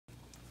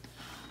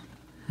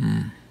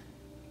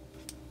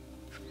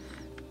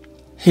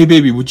Hey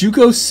baby, would you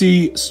go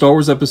see Star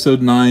Wars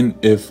Episode 9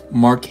 if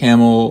Mark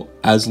Hamill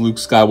as Luke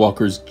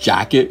Skywalker's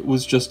jacket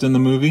was just in the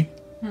movie?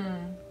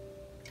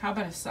 How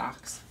about his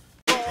socks?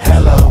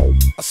 Hello,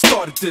 I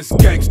started this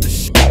gangster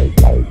shit. And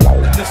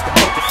this the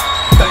mother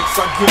thanks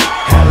I get.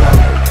 Hello,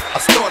 I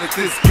started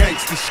this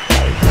gangster shit.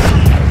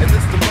 And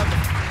this the mother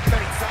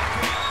thanks I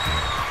get.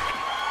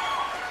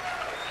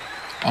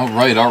 All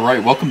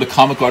right. Welcome to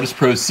Comic Artist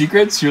Pro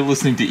Secrets. You're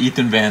listening to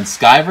Ethan Van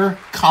Sciver,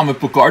 comic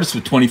book artist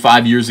with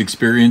 25 years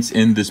experience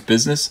in this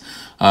business.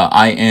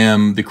 I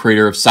am the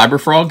creator of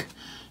Cyberfrog.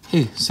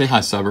 Hey, say hi,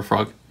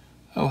 Cyberfrog.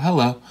 Oh,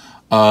 hello.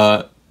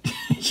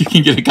 You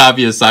can get a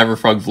copy of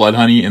Cyberfrog Blood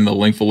Honey in the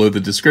link below the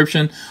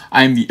description.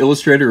 I am the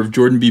illustrator of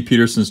Jordan B.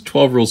 Peterson's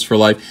 12 Rules for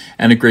Life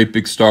and a great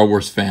big Star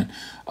Wars fan.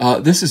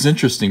 This is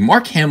interesting.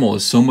 Mark Hamill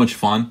is so much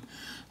fun.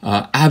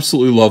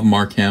 Absolutely love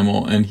Mark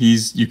Hamill, and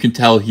you can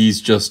tell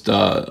he's just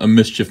a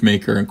mischief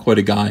maker and quite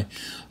a guy.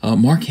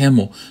 Mark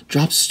Hamill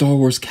drops Star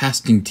Wars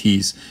casting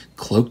tease,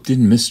 cloaked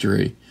in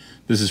mystery.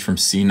 This is from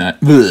CNET.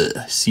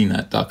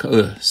 CNET.com.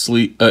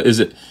 Is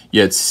it?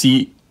 Yeah, it's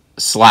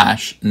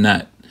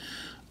C/net.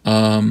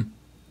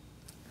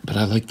 But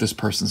I like this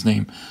person's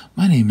name.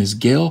 My name is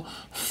Gail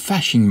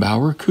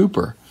Fashingbauer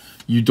Cooper.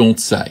 You don't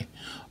say.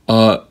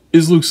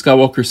 Is Luke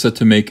Skywalker set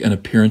to make an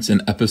appearance in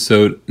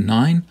Episode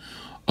 9?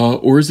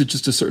 Or is it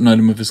just a certain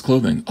item of his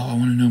clothing? Oh, I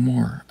want to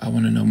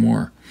know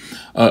more.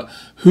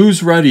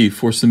 Who's ready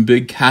for some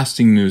big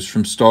casting news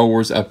from Star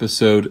Wars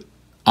Episode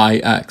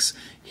IX?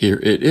 Here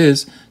it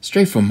is,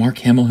 straight from Mark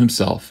Hamill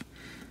himself.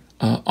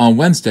 On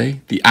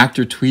Wednesday, the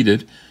actor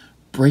tweeted,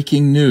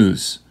 "Breaking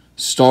news.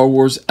 Star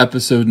Wars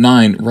Episode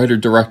 9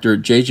 writer-director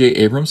J.J.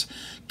 Abrams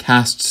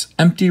casts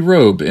Empty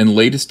Robe in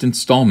latest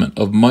installment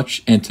of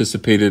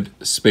much-anticipated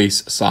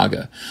space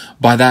saga."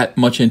 By that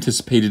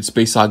much-anticipated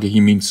space saga,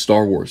 he means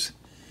Star Wars.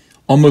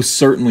 Almost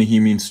certainly he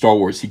means Star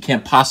Wars. He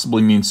can't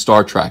possibly mean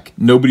Star Trek.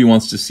 Nobody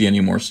wants to see any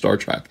more Star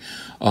Trek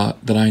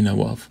that I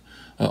know of.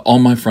 All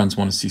my friends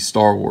want to see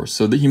Star Wars,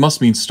 so he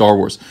must mean Star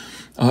Wars.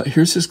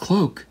 Here's his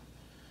cloak.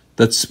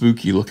 That's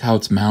spooky. Look how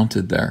it's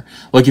mounted there.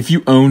 Like, if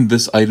you owned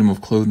this item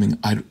of clothing,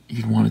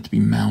 you'd want it to be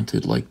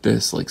mounted like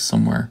this, like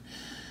somewhere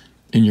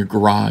in your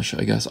garage,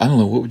 I guess. I don't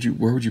know.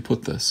 Where would you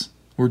put this?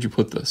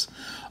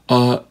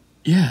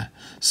 Yeah.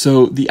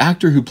 So the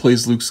actor who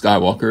plays Luke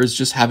Skywalker is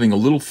just having a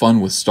little fun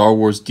with Star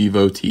Wars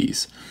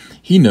devotees.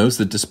 He knows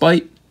that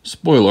despite,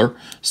 spoiler,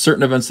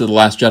 certain events of The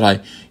Last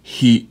Jedi,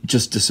 he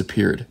just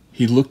disappeared.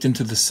 He looked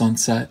into the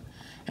sunset,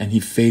 and he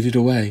faded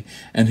away,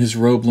 and his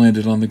robe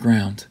landed on the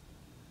ground.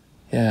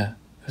 Yeah,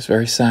 it was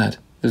very sad.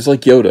 It was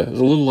like Yoda. It was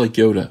a little like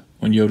Yoda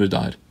when Yoda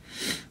died.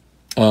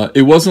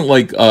 It wasn't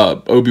like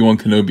Obi-Wan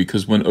Kenobi,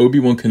 because when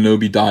Obi-Wan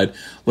Kenobi died,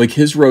 like,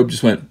 his robe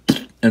just went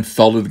and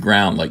fell to the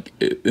ground, like,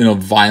 in a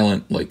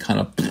violent, like, kind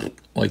of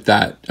like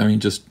that. I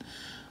mean, just,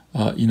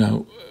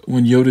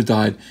 when Yoda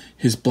died,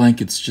 his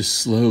blankets just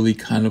slowly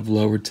kind of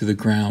lowered to the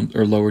ground,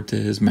 or lowered to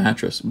his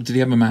mattress. Did he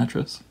have a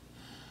mattress?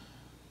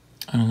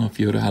 I don't know if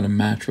Yoda had a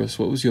mattress.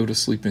 What was Yoda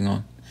sleeping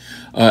on?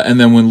 And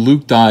then when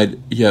Luke died,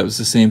 yeah, it was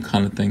the same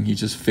kind of thing. He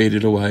just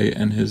faded away,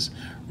 and his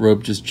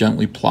robe just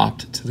gently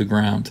plopped to the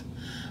ground.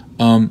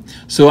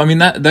 So, I mean,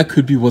 that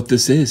could be what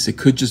this is. It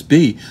could just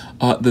be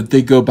that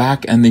they go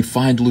back and they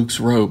find Luke's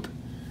robe.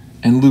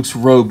 And Luke's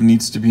robe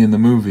needs to be in the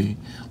movie.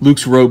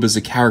 Luke's robe is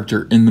a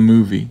character in the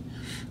movie.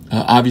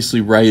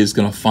 Obviously, Rey is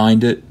going to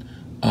find it.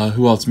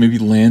 Who else? Maybe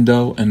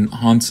Lando and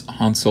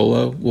Han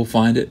Solo will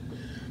find it.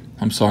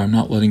 I'm sorry, I'm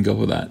not letting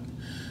go of that.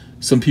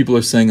 Some people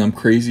are saying I'm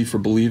crazy for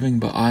believing,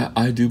 but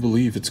I do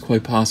believe it's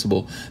quite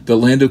possible that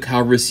Lando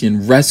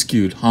Calrissian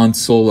rescued Han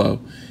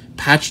Solo,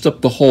 patched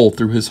up the hole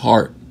through his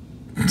heart.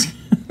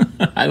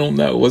 I don't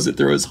know, was it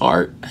through his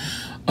heart?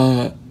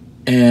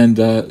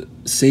 And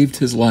saved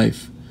his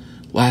life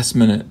last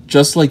minute,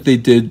 just like they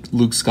did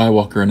Luke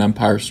Skywalker in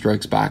Empire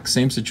Strikes Back.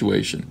 Same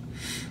situation.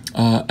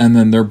 And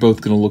then they're both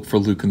going to look for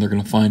Luke, and they're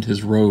going to find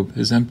his robe,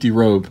 his empty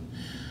robe.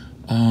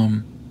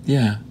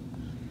 Yeah.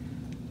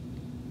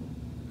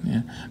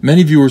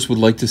 Many viewers would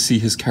like to see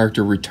his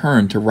character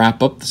return to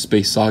wrap up the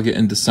space saga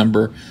in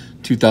December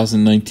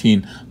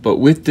 2019, but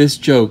with this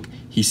joke,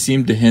 he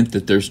seemed to hint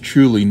that there's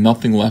truly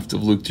nothing left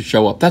of Luke to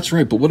show up. That's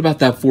right, but what about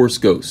that Force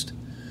ghost?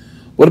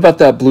 What about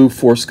that blue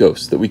Force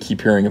ghost that we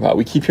keep hearing about?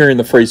 We keep hearing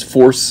the phrase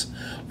Force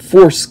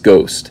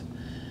ghost.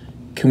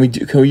 Can we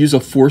use a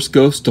Force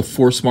ghost to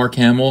force Mark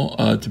Hamill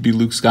to be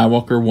Luke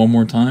Skywalker one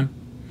more time?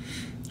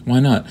 Why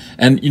not?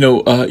 And,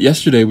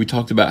 yesterday we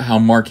talked about how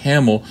Mark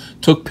Hamill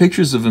took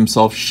pictures of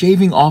himself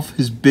shaving off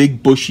his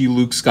big, bushy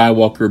Luke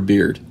Skywalker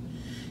beard.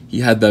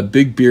 He had that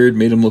big beard,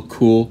 made him look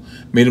cool,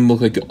 made him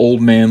look like an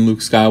old man Luke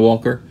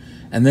Skywalker.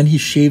 And then he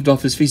shaved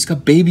off his face. He's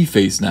got baby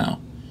face now.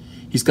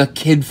 He's got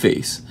kid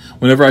face.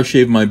 Whenever I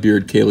shave my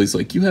beard, Kaylee's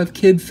like, "You have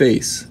kid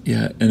face."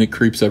 Yeah, and it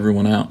creeps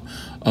everyone out.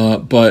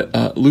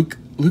 But Luke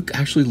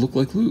actually looked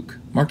like Luke.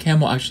 Mark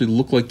Hamill actually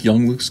looked like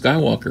young Luke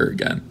Skywalker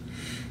again.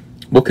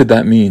 What could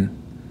that mean?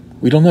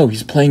 We don't know.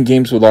 He's playing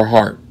games with our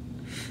heart.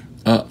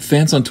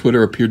 Fans on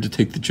Twitter appeared to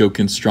take the joke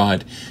in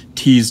stride.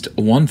 Teased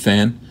one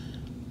fan,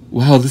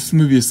 "Wow, this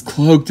movie is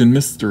cloaked in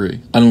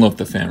mystery." I don't know if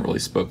the fan really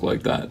spoke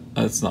like that.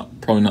 It's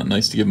probably not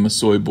nice to give him a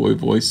soy boy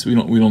voice. We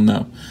don't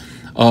know.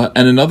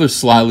 And another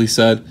slyly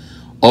said,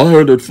 "I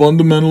heard it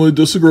fundamentally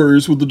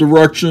disagrees with the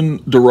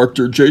direction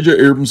director J.J.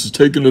 Abrams has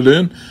taken it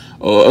in,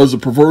 as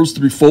it prefers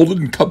to be folded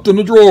and kept in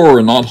a drawer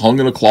and not hung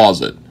in a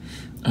closet."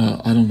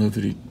 I don't know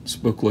that he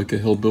spoke like a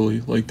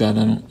hillbilly like that.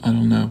 I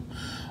don't know.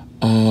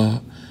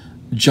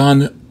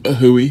 John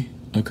Huey.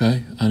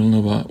 Okay, I don't know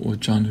about what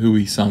John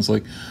Huey sounds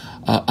like.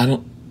 I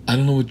don't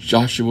know what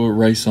Joshua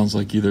Ray sounds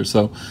like either.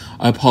 So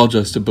I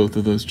apologize to both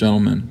of those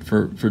gentlemen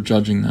for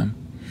judging them.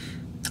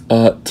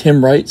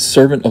 Tim Wright,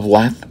 servant of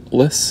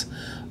Lathless,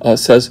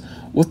 says,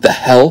 "What the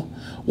hell?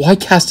 Why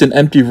cast an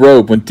empty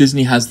robe when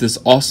Disney has this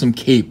awesome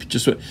cape?"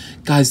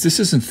 Guys, this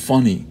isn't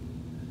funny.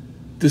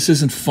 This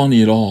isn't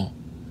funny at all.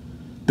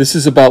 This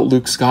is about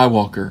Luke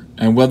Skywalker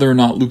and whether or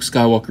not Luke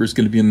Skywalker is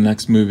going to be in the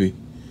next movie.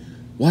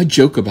 Why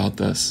joke about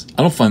this?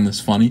 I don't find this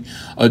funny.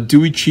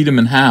 Dewey, Cheatham,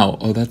 and Howe.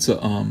 Oh, that's is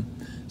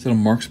that a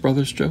Marx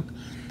Brothers joke?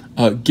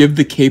 Give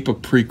the cape a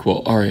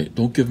prequel. All right,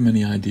 don't give him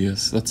any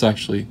ideas. That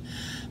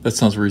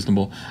sounds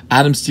reasonable.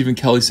 Adam Stephen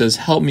Kelly says,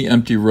 "Help me,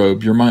 empty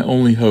robe. You're my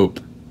only hope."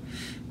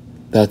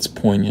 That's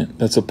poignant.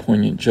 That's a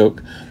poignant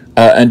joke.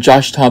 And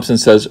Josh Thompson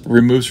says,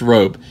 removes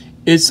robe.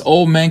 "It's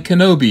old man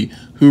Kenobi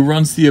who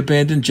runs the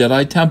abandoned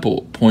Jedi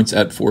temple," points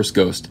at Force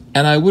Ghost.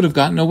 "And I would have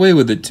gotten away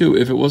with it too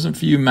if it wasn't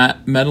for you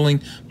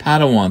meddling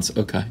Padawans."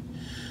 Okay,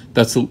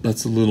 that's a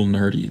little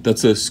nerdy.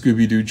 That's a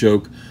Scooby-Doo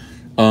joke,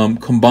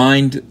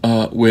 combined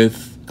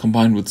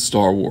with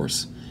Star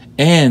Wars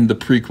and the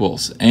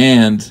prequels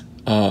and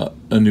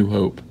A New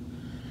Hope.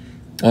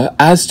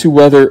 As to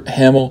whether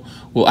Hamill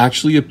will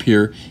actually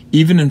appear,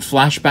 even in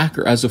flashback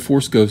or as a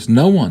Force Ghost,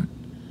 no one,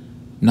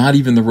 not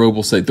even the robe,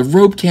 will say. The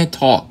robe can't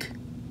talk.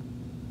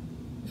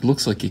 It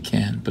looks like it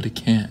can, but it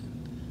can't.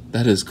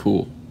 That is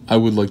cool. I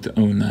would like to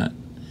own that.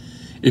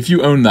 If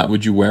you own that,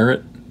 would you wear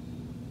it?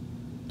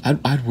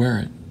 I'd wear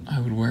it.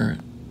 I would wear it.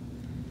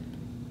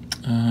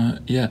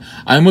 Yeah.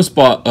 I almost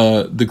bought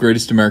the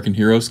Greatest American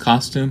Heroes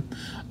costume.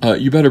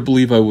 You better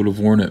believe I would have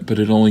worn it, but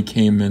it only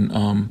came in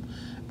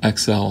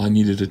XL. I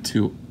needed it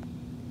too.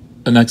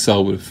 An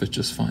XL would have fit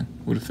just fine.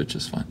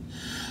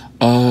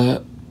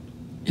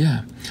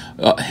 Yeah.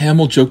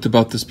 Hamill joked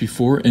about this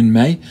before in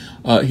May.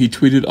 He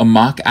tweeted a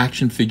mock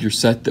action figure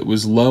set that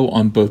was low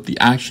on both the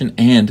action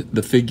and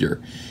the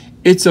figure.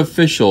 "It's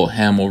official,"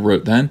 Hamill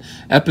wrote then.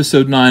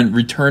 "Episode 9,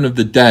 Return of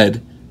the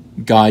Dead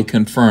guy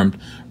confirmed.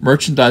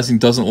 Merchandising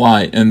doesn't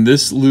lie, and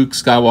this Luke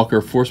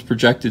Skywalker force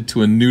projected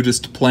to a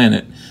nudist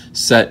planet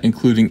set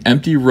including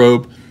empty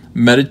robe,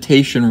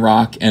 meditation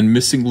rock, and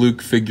missing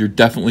Luke figure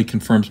definitely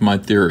confirms my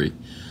theory."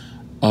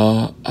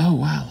 Oh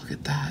wow, look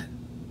at that.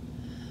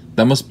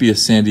 That must be a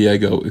San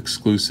Diego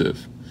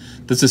exclusive.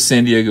 That's a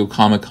San Diego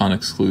Comic-Con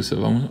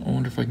exclusive. I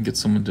wonder if I can get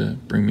someone to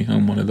bring me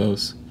home one of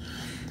those.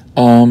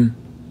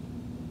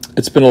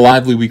 It's been a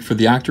lively week for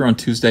the actor. On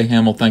Tuesday,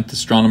 Hamill thanked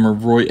astronomer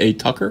Roy A.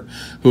 Tucker,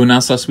 who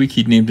announced last week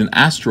he'd named an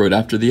asteroid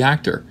after the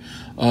actor.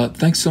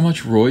 "Thanks so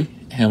much, Roy,"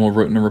 Hamill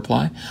wrote in a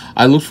reply.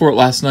 "I looked for it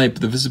last night,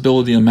 but the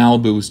visibility in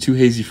Malibu was too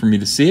hazy for me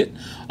to see it.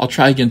 I'll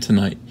try again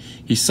tonight."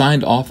 He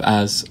signed off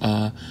as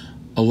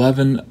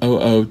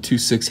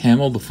 110026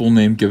 Hamill, the full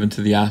name given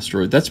to the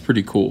asteroid. That's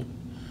pretty cool.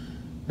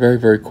 Very,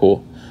 very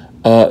cool.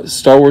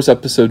 Star Wars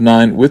Episode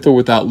 9, with or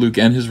without Luke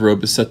and his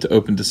robe, is set to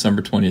open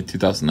December 20th,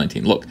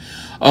 2019. Look,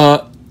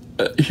 all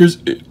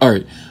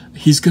right,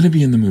 he's going to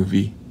be in the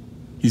movie.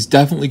 He's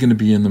definitely going to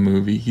be in the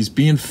movie. He's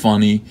being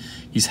funny.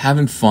 He's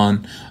having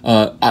fun.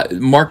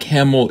 Mark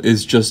Hamill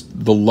is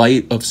just the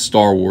light of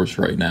Star Wars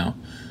right now.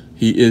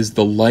 He is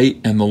the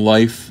light and the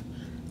life.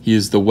 He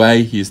is the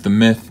way. He is the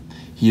myth.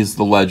 He is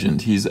the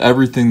legend. He's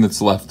everything that's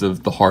left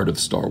of the heart of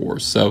Star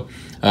Wars. So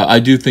I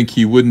do think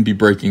he wouldn't be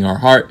breaking our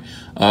heart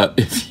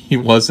if he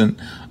wasn't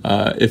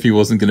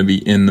going to be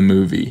in the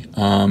movie.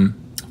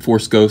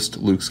 Force Ghost,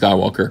 Luke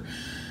Skywalker.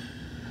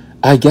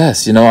 I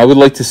guess, I would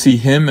like to see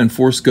him and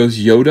Force Ghost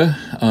Yoda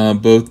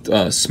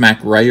both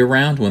smack Rey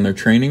around when they're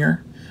training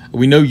her.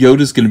 We know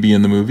Yoda's going to be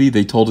in the movie.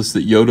 They told us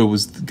that Yoda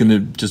was going to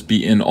just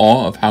be in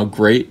awe of how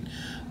great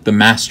the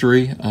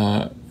mastery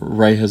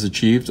Rey has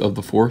achieved of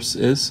the Force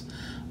is.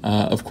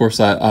 Of course,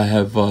 I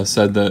have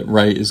said that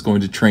Rey is going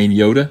to train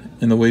Yoda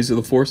in the ways of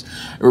the Force.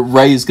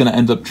 Rey is going to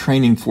end up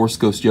training Force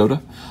Ghost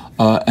Yoda,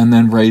 and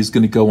then Rey is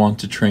going to go on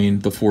to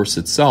train the Force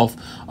itself.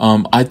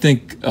 I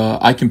think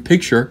I can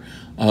picture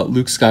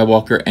Luke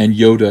Skywalker and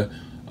Yoda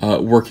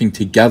working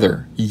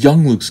together,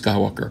 young Luke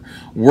Skywalker,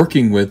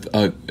 working with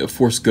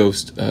Force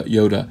Ghost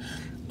Yoda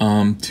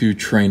to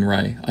train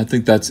Rey. I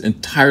think that's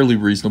entirely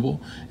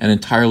reasonable and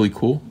entirely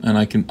cool, and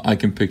I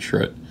can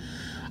picture it.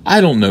 I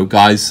don't know,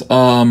 guys.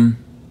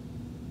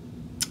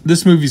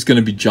 This movie's going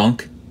to be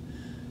junk.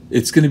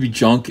 It's going to be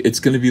junk. It's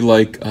going to be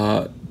like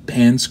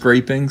pan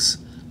scrapings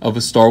of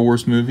a Star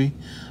Wars movie.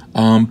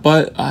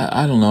 But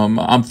I don't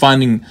know. I'm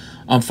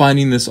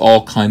finding this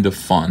all kind of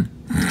fun.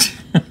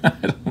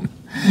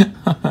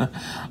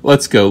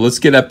 Let's go. Let's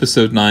get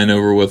episode 9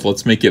 over with.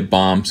 Let's make it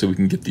bomb so we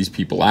can get these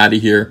people out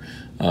of here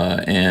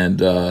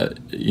and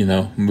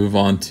move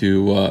on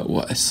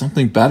to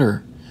something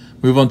better.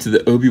 Move on to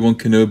the Obi-Wan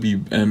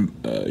Kenobi and,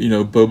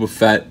 Boba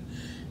Fett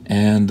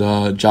and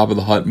Jabba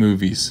the Hutt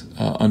movies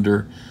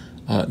under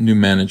new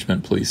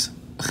management, please.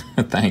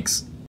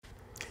 Thanks.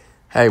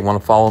 Hey,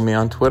 want to follow me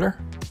on Twitter?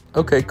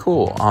 Okay,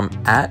 cool. I'm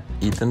at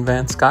Ethan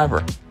Van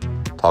Sciver.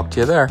 Talk to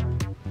you there.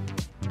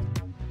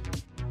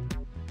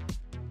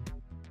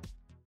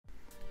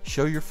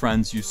 Show your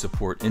friends you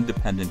support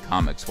independent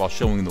comics while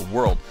showing the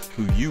world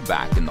who you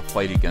back in the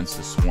fight against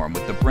the swarm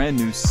with the brand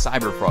new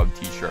Cyberfrog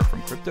t-shirt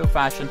from Crypto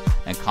Fashion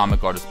and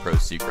Comic Artist Pro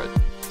Secret.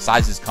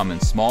 Sizes come in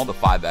small to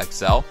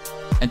 5XL,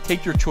 and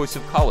take your choice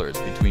of colors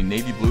between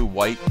navy blue,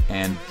 white,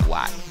 and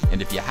black.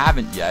 And if you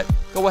haven't yet,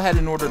 go ahead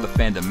and order the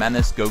Fandom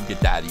Menace, Go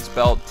Get Daddy's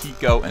Belt,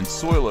 Tico, and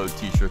Soilo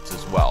t-shirts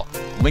as well.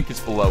 Link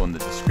is below in the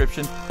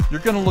description.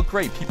 You're going to look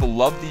great. People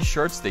love these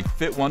shirts. They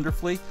fit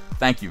wonderfully.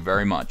 Thank you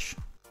very much.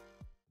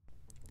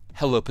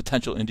 Hello,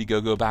 potential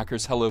Indiegogo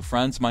backers. Hello,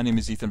 friends. My name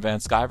is Ethan Van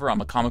Sciver.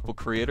 I'm a comic book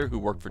creator who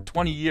worked for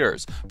 20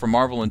 years for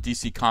Marvel and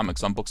DC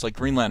Comics on books like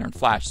Green Lantern,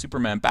 Flash,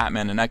 Superman,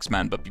 Batman, and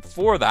X-Men. But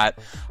before that,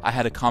 I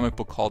had a comic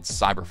book called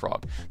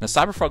Cyberfrog. Now,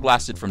 Cyberfrog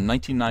lasted from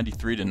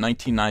 1993 to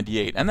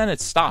 1998, and then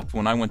it stopped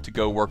when I went to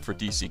go work for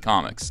DC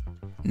Comics.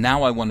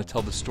 Now I want to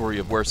tell the story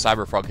of where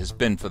Cyberfrog has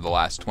been for the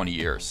last 20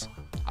 years.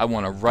 I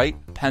want to write,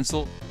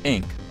 pencil,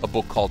 ink a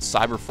book called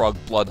Cyberfrog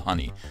Blood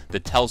Honey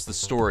that tells the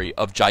story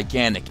of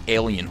gigantic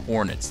alien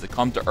hornets that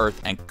come to Earth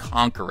and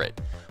conquer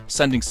it,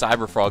 sending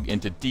Cyberfrog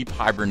into deep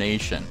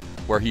hibernation,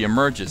 where he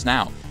emerges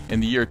now in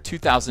the year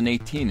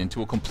 2018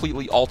 into a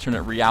completely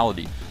alternate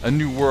reality, a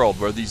new world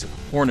where these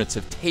hornets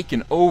have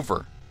taken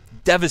over,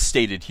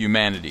 devastated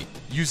humanity,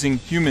 using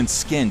human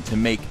skin to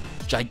make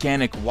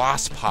gigantic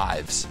wasp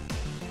hives,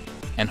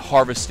 and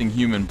harvesting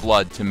human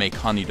blood to make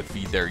honey to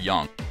feed their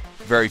young.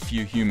 Very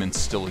few humans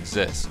still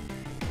exist,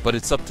 but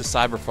it's up to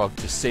Cyberfrog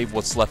to save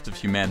what's left of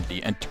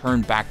humanity and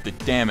turn back the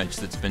damage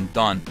that's been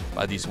done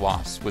by these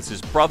wasps with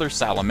his brother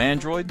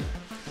Salamandroid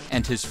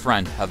and his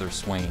friend Heather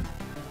Swain.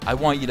 I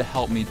want you to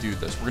help me do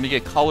this. We're going to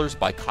get colors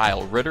by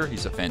Kyle Ritter.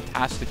 He's a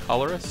fantastic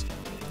colorist,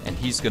 and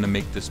he's going to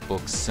make this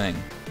book sing.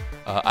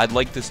 I'd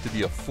like this to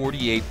be a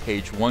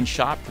 48-page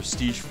one-shot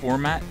prestige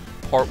format,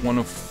 part 1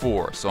 of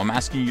 4. So I'm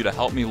asking you to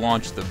help me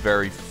launch the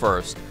very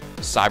first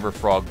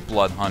Cyberfrog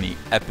Blood Honey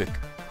epic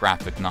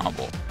graphic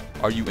novel.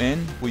 Are you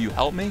in? Will you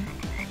help me?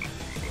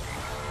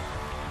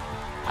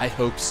 I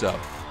hope so.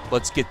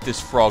 Let's get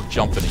this frog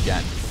jumping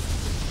again.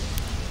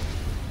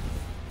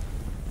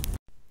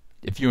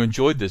 If you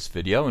enjoyed this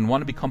video and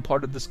want to become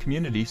part of this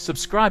community,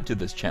 subscribe to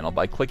this channel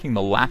by clicking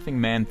the Laughing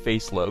Man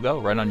face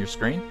logo right on your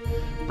screen.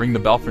 Ring the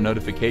bell for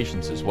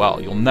notifications as well.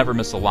 You'll never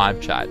miss a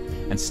live chat.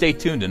 And stay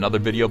tuned, another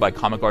video by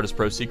Comic Artist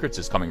Pro Secrets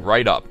is coming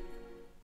right up.